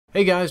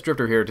Hey guys,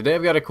 Drifter here. Today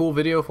I've got a cool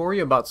video for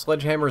you about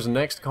Sledgehammer's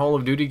next Call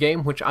of Duty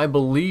game, which I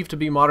believe to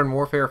be Modern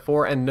Warfare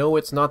 4, and no,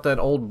 it's not that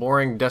old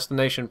boring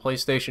Destination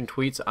PlayStation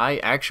tweets. I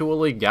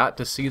actually got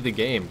to see the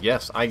game.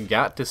 Yes, I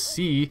got to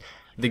see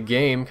the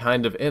game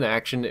kind of in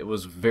action. It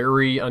was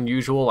very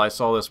unusual. I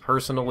saw this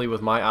personally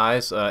with my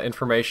eyes.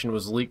 Information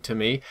was leaked to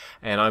me,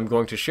 and I'm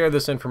going to share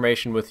this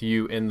information with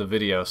you in the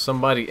video.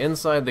 Somebody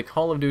inside the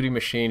Call of Duty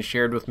machine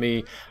shared with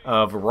me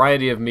a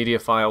variety of media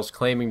files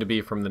claiming to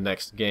be from the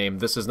next game.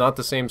 This is not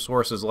the same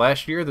source as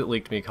last year that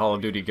leaked me Call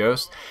of Duty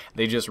Ghost.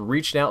 They just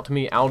reached out to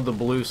me out of the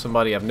blue,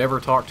 somebody I've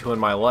never talked to in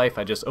my life.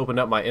 I just opened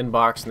up my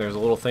inbox and there's a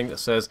little thing that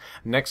says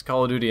next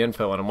Call of Duty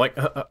info, and I'm like,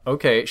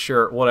 okay,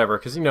 sure, whatever,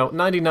 because you know,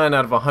 99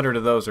 out of 100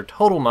 of those are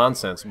total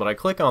nonsense. But I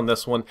click on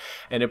this one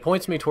and it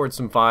points me towards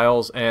some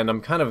files, and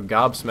I'm kind of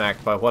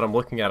gobsmacked by what I'm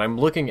looking at. I'm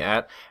looking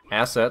at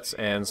assets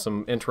and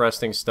some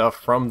interesting stuff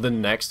from the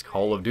next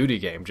Call of Duty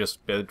game.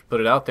 Just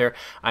put it out there.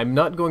 I'm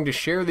not going to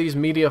share these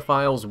media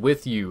files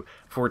with you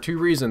for two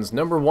reasons.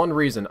 Number one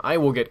reason, I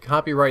will get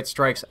copyright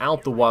strikes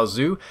out the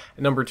wazoo.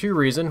 Number two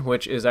reason,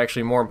 which is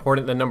actually more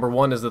important than number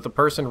one, is that the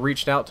person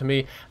reached out to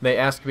me. They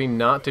asked me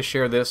not to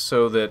share this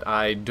so that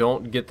I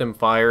don't get them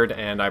fired,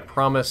 and I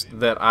promised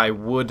that I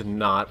would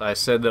not. I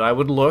said that I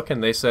would look,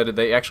 and they said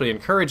they actually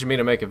encouraged me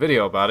to make a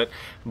video about it,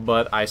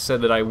 but I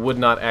said that I would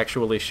not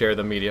actually share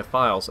the media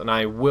files. And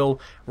I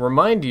will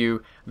remind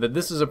you that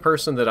this is a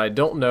person that I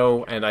don't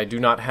know and I do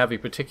not have a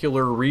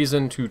particular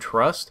reason to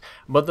trust,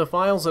 but the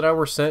files that I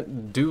were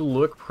sent do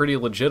look pretty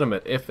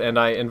legitimate. And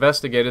I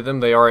investigated them,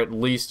 they are at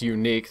least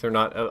unique. They're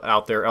not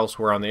out there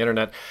elsewhere on the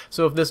internet.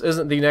 So if this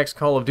isn't the next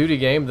Call of Duty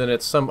game, then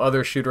it's some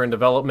other shooter in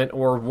development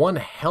or one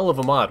hell of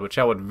a mod, which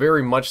I would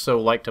very much so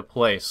like to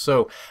play.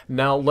 So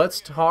now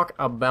let's talk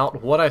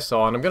about what I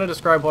saw, and I'm going to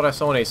describe what I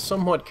saw in a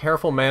somewhat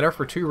careful manner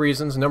for two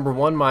reasons. Number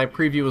one, my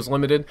preview is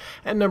limited,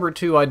 and number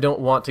two, I don't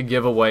want to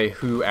give away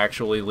who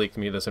actually leaked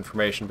me this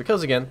information,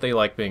 because again, they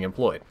like being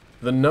employed.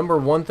 The number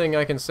one thing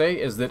I can say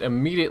is that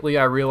immediately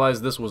I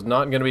realized this was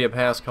not going to be a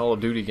past Call of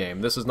Duty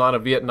game. This is not a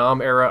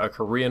Vietnam era, a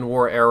Korean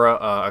War era,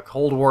 a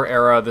Cold War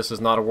era. This is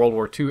not a World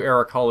War II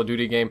era Call of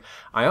Duty game.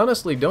 I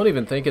honestly don't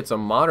even think it's a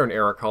modern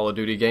era Call of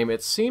Duty game.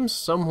 It seems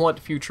somewhat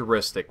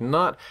futuristic.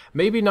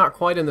 Maybe not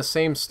quite in the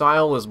same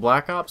style as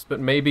Black Ops, but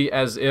maybe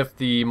as if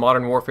the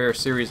Modern Warfare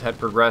series had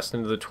progressed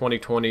into the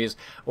 2020s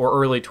or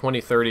early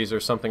 2030s or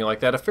something like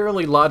that. A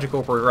fairly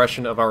logical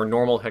progression of our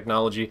normal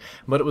technology,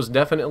 but it was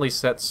definitely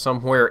set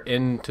somewhere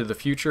into the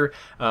future.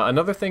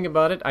 Another thing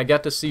about it, I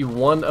got to see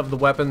one of the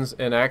weapons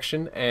in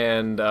action,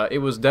 and it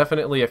was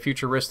definitely a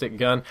futuristic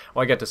gun.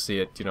 Well, I got to see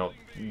it, you know,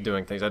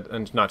 doing things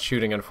and not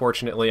shooting,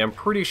 unfortunately. I'm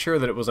pretty sure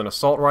that it was an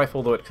assault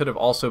rifle, though it could have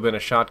also been a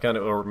shotgun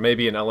or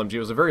maybe an LMG. It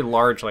was a very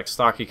large, like,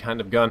 stocky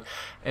kind of gun,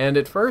 and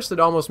at first it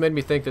almost made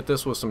me think that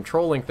this was some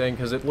trolling thing,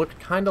 because it looked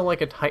kind of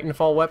like a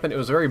Titanfall weapon. It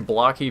was very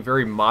blocky,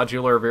 very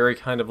modular, very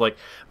kind of like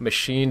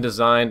machine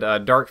designed,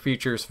 dark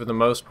features for the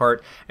most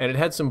part, and it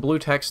had some blue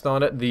text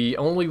on it. The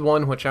only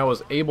one which I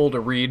was able to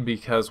read,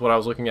 because what I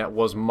was looking at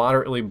was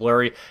moderately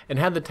blurry, and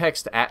had the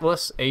text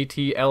Atlas,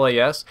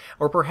 A-T-L-A-S,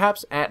 or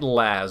perhaps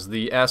Atlas.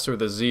 The S or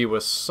the Z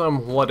was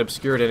somewhat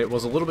obscured, and it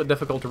was a little bit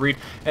difficult to read,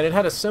 and it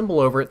had a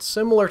symbol over it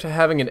similar to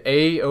having an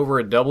A over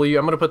a W.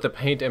 I'm going to put the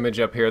paint image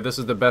up here. This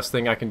is the best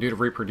thing I can do to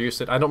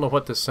reproduce it. I don't know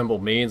what this symbol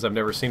means. I've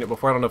never seen it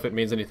before. I don't know if it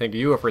means anything to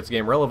you or if it's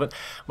game relevant,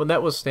 but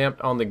that was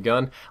stamped on the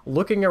gun.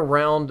 Looking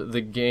around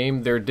the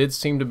game, there did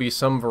seem to be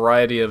some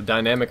variety of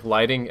dynamic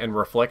lighting and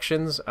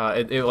reflections.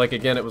 Like,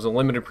 again, it was a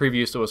limited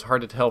preview, so it was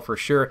hard to tell for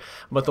sure,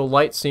 but the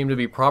light seemed to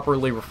be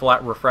properly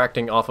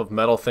refracting off of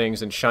metal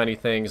things and shiny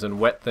things and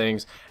wet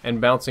things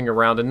and bouncing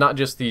around, and not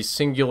just the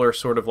singular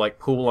sort of like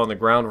pool on the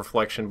ground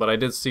reflection, but I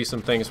did see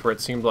some things where it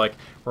seemed like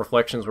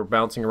reflections were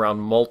bouncing around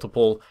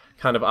multiple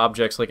kind of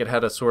objects, like it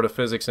had a sort of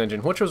physics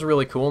engine, which was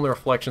really cool, and the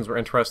reflections were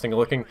interesting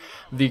looking.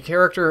 The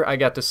character I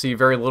got to see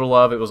very little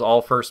of. It was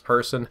all first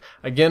person.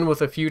 Again,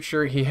 with a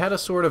future, he had a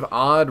sort of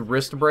odd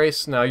wrist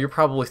brace. Now, you're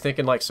probably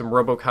thinking like some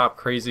RoboCop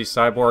crazy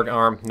cyborg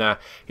arm. Nah,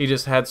 he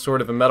just had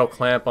sort of a metal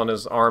clamp on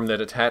his arm that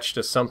attached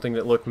to something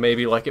that looked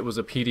maybe like it was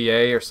a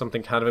PDA or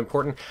something kind of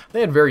important.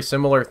 They had very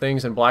similar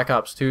things in Black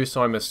Ops 2,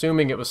 so I'm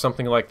assuming it was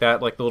something like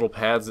that, like the little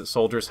pads that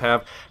soldiers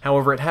have.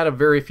 However, it had a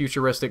very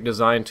futuristic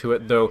design to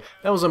it, though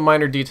that was a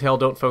minor detail.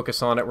 Don't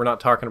focus on it. We're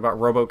not talking about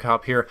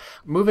RoboCop here.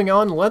 Moving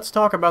on, let's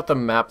talk about the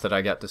map that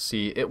I got to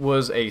see. It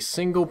was a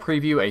single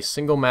preview, a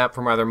single map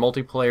from either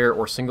multiplayer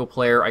or single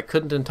player. I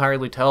couldn't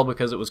entirely tell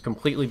because it was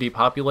completely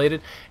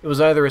depopulated. It was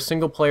either a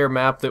single player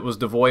map that was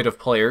devoid of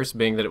players,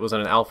 being that it was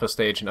in an alpha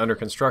stage and under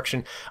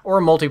construction, or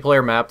a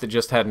multiplayer map that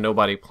just had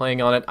nobody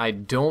playing on it. I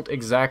don't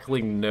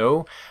exactly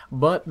know,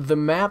 but the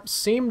map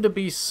seemed to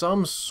be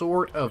some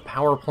sort of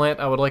power plant,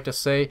 I would like to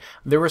say.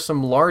 There were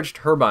some large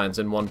turbines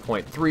in one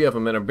point, 3 of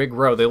them in a big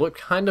row. They looked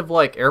kind of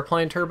like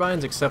airplane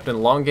turbines, except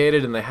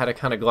elongated, and they had a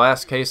kind of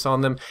glass case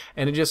on them,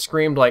 and it just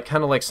screamed like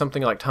kind of like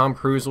something like Tom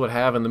Cruise would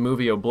have in the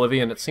movie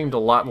Oblivion. It seemed a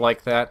lot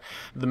like that.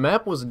 The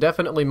map was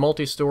definitely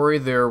multi-story.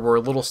 There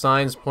were little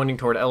signs pointing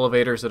toward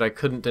elevators that I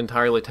couldn't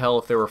entirely tell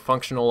if they were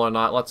functional or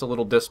not. Lots of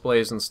little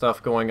displays and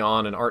stuff going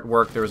on, and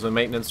artwork. There was a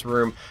maintenance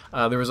room.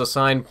 There was a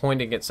sign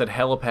pointing, it said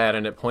helipad,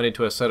 and it pointed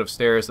to a set of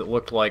stairs that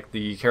looked like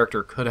the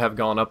character could have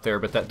gone up there,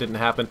 but that didn't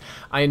happen.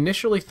 I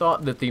initially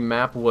thought that the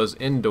map was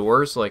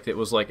indoors, like it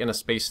was like in a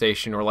space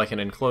station or like an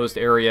enclosed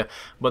area,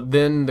 but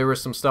then there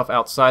was some stuff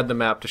outside the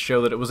map to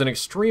show that it was an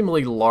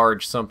extremely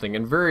large something,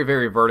 and very,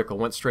 very vertical,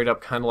 went straight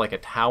up kind of like a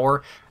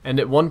tower. And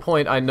at one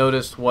point I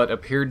noticed what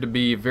appeared to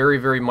be very,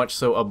 very much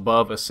so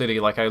above a city.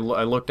 Like I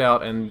looked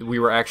out and we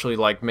were actually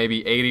like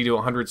maybe 80 to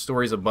 100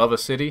 stories above a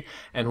city,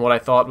 and what I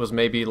thought was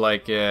maybe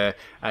like, you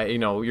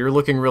know, you're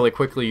looking really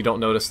quickly, you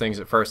don't notice things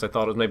at first. I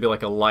thought it was maybe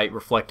like a light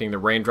reflecting the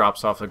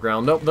raindrops off the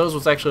ground. Nope, those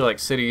was actually like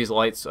cities,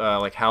 lights,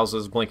 like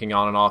houses blinking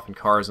on and off, and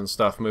cars and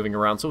stuff moving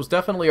around. So it was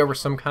definitely over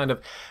some kind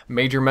of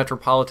major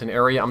metropolitan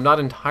area. I'm not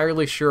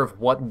entirely sure of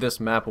what this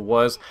map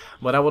was,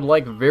 but I would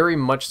like very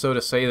much so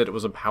to say that it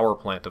was a power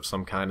plant of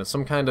some kind.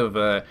 Some kind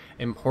of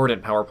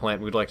important power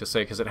plant, we'd like to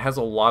say, because it has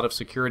a lot of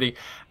security.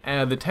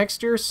 The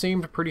textures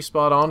seemed pretty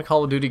spot on.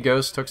 Call of Duty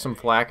Ghosts took some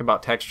flack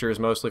about textures,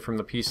 mostly from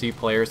the PC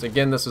players.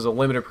 Again, this is a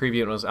limited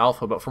preview and it was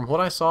alpha, but from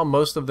what I saw,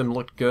 most of them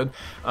looked good.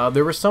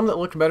 There were some that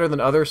looked better than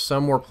others.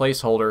 Some were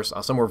placeholders.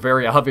 Some were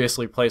very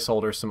obviously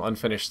placeholders, some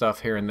unfinished stuff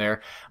here and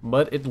there,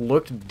 but it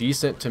looked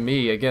decent to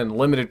me. Again,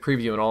 limited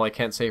preview and all, I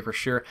can't say for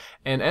sure.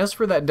 And as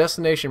for that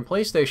Destination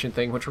PlayStation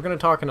thing, which we're going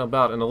to talk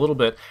about in a little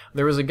bit,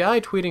 there was a guy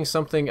tweeting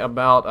something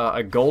about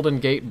a Golden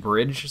Gate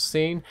Bridge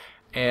scene,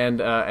 and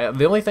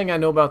the only thing I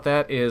know about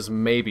that is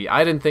maybe.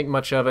 I didn't think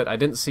much of it. I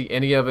didn't see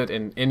any of it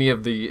in any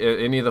of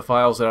the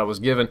files that I was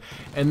given.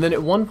 And then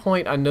at one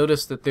point I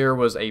noticed that there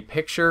was a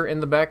picture in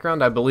the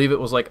background. I believe it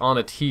was like on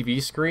a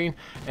TV screen,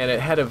 and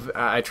it had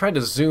I tried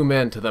to zoom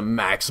in to the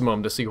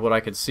maximum to see what I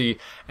could see,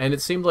 and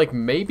it seemed like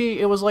maybe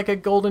it was like a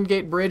Golden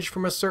Gate Bridge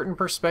from a certain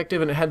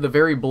perspective, and it had the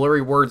very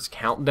blurry words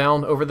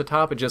countdown over the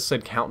top. It just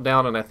said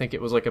countdown, and I think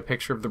it was like a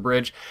picture of the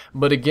bridge.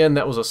 But again,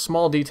 that was a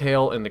small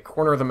detail in the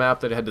corner of the map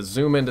that I had to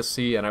zoom in to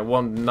see, and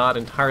I'm not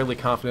entirely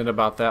confident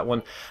about that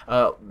one.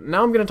 Now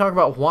I'm going to talk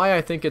about why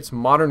I think it's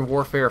Modern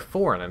Warfare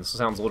 4, and this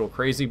sounds a little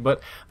crazy,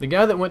 but the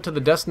guy that went to the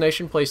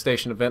Destination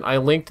PlayStation event, I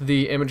linked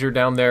the imager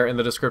down there in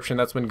the description.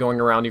 That's been going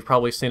around. You've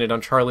probably seen it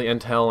on Charlie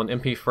Intel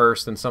and MP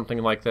First and something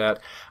like that.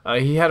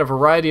 He had a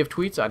variety of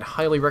tweets. I'd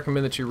highly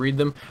recommend that you read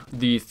them.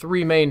 The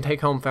three main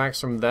take-home facts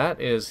from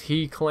that is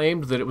he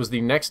claimed that it was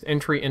the next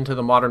entry into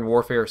the Modern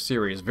Warfare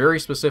series. Very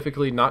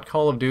specifically, not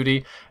Call of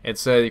Duty. It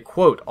said,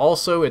 quote,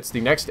 also, it's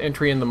the next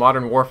entry in the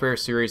Modern Warfare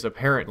series,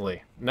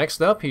 apparently.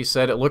 Next up, he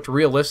said it looked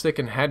realistic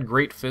and had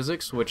great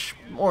physics, which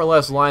more or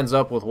less lines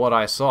up with what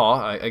I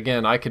saw.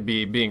 Again, I could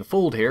be being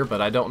fooled here, but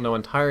I don't know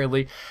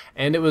entirely.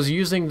 And it was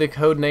using the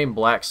codename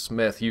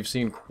Blacksmith. You've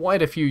seen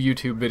quite a few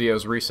YouTube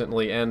videos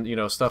recently, and you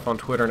know, stuff on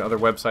Twitter and other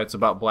websites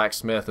about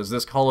Blacksmith. Is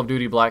this Call of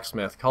Duty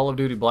Blacksmith? Call of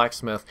Duty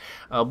Blacksmith.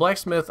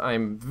 Blacksmith,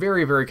 I'm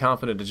very, very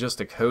confident is just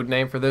a code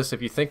name for this.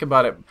 If you think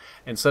about it,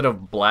 instead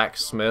of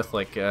blacksmith,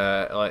 like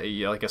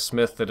a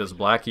smith that is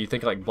black, you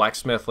think like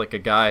blacksmith, like a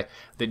guy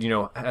that, you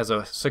know, has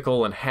a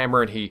sickle and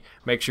hammer and he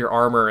makes your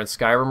armor in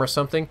Skyrim or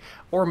something.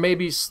 Or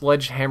maybe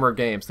Sledgehammer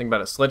Games. Think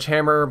about it.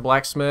 Sledgehammer,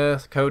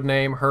 Blacksmith,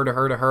 codename, her to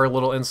her to her,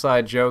 little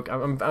inside joke.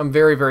 I'm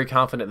very, very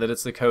confident that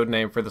it's the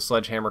codename for the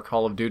Sledgehammer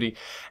Call of Duty.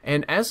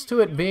 And as to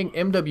it being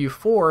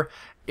MW4,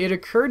 it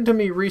occurred to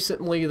me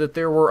recently that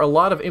there were a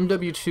lot of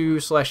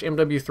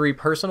MW2/MW3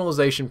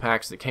 personalization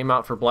packs that came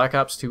out for Black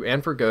Ops 2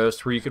 and for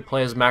Ghost, where you could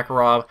play as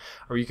Makarov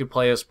or you could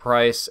play as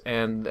Price,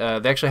 and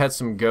they actually had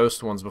some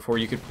Ghost ones before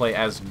you could play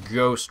as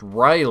Ghost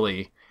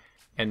Riley,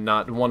 and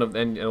not one of,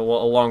 and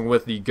along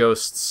with the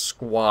Ghost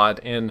squad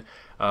in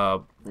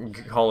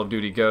Call of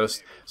Duty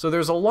Ghost. So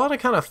there's a lot of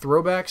kind of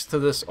throwbacks to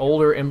this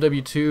older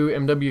MW2,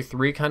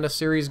 MW3 kind of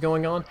series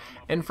going on,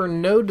 and for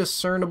no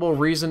discernible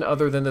reason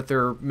other than that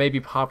they're maybe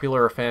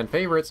popular or fan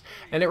favorites.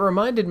 And it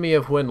reminded me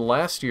of when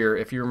last year,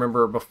 if you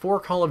remember, before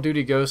Call of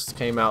Duty Ghosts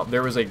came out,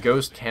 there was a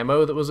Ghost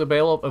camo that was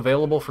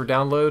available for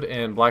download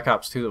in Black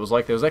Ops 2 that was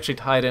like, that was actually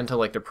tied into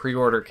like the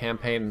pre-order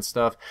campaign and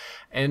stuff.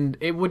 And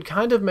it would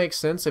kind of make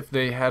sense if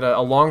they had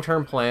a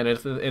long-term plan, and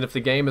if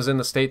the game is in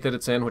the state that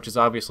it's in, which is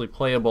obviously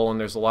playable and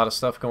there's a lot of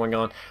stuff going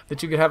on,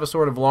 that you could have a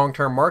sort of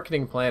long-term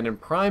marketing plan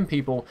and prime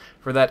people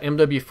for that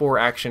MW4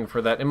 action,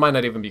 for that. It might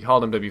not even be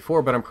called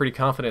MW4, but I'm pretty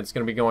confident it's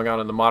going to be going on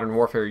in the Modern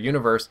Warfare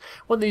universe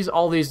with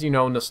all these, you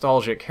know,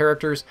 nostalgic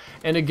characters.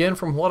 And again,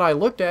 from what I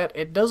looked at,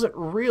 it doesn't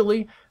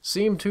really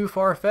seem too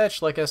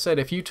far-fetched. Like I said,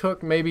 if you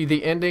took maybe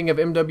the ending of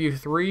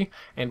MW3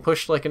 and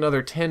pushed like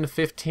another 10,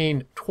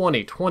 15,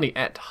 20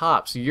 at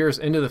tops years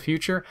into the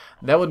future,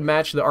 that would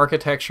match the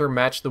architecture,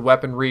 match the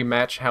weaponry,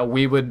 match how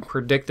we would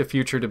predict the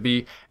future to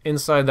be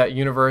inside that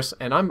universe,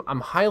 and I'm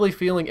highly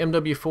feeling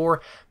MW4.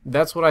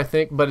 That's what I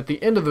think. But at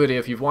the end of the video,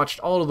 if you've watched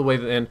all of the way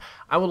to the end,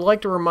 I would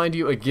like to remind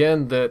you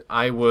again that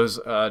I was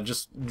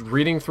just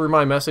reading through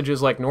my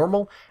messages like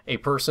normal. A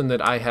person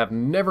that I have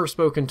never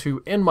spoken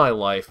to in my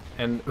life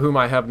and whom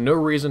I have no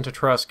reason to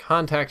trust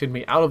contacted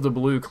me out of the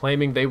blue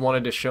claiming they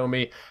wanted to show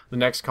me the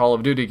next Call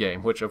of Duty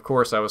game, which of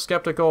course I was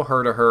skeptical,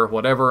 her to her,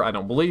 whatever, I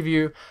don't believe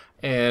you.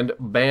 And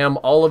bam,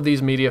 all of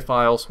these media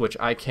files, which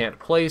I can't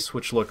place,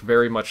 which look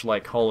very much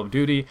like Call of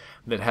Duty,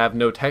 that have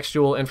no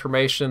textual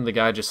information. The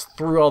guy just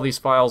threw all these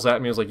files at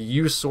me and was like,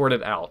 you sort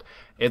it out.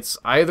 It's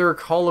either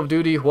Call of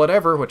Duty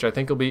whatever, which I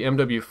think will be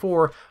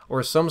MW4,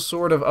 or some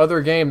sort of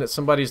other game that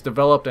somebody's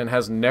developed and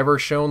has never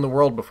shown the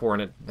world before,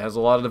 and it has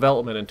a lot of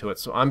development into it.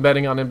 So I'm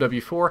betting on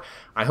MW4.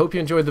 I hope you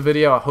enjoyed the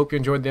video. I hope you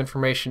enjoyed the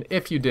information.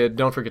 If you did,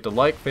 don't forget to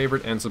like,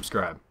 favorite, and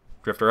subscribe.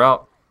 Drifter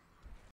out.